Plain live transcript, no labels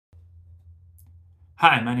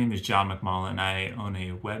Hi, my name is John McMullen. I own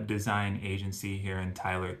a web design agency here in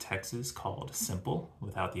Tyler, Texas called Simple,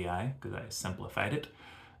 without the I, because I simplified it.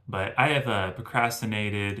 But I have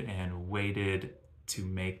procrastinated and waited to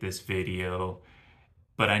make this video,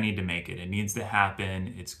 but I need to make it. It needs to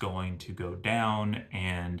happen. It's going to go down.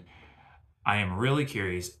 And I am really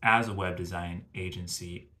curious, as a web design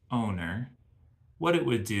agency owner, what it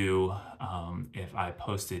would do if I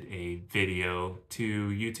posted a video to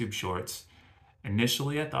YouTube Shorts.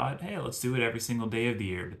 Initially, I thought, hey, let's do it every single day of the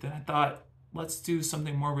year. But then I thought, let's do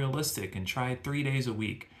something more realistic and try 3 days a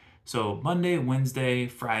week. So Monday, Wednesday,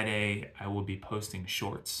 Friday, I will be posting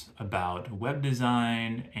shorts about web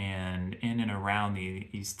design and in and around the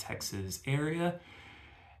East Texas area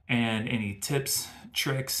and any tips,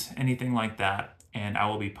 tricks, anything like that. And I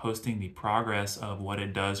will be posting the progress of what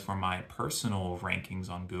it does for my personal rankings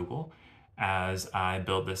on Google as I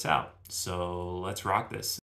build this out. So let's rock this.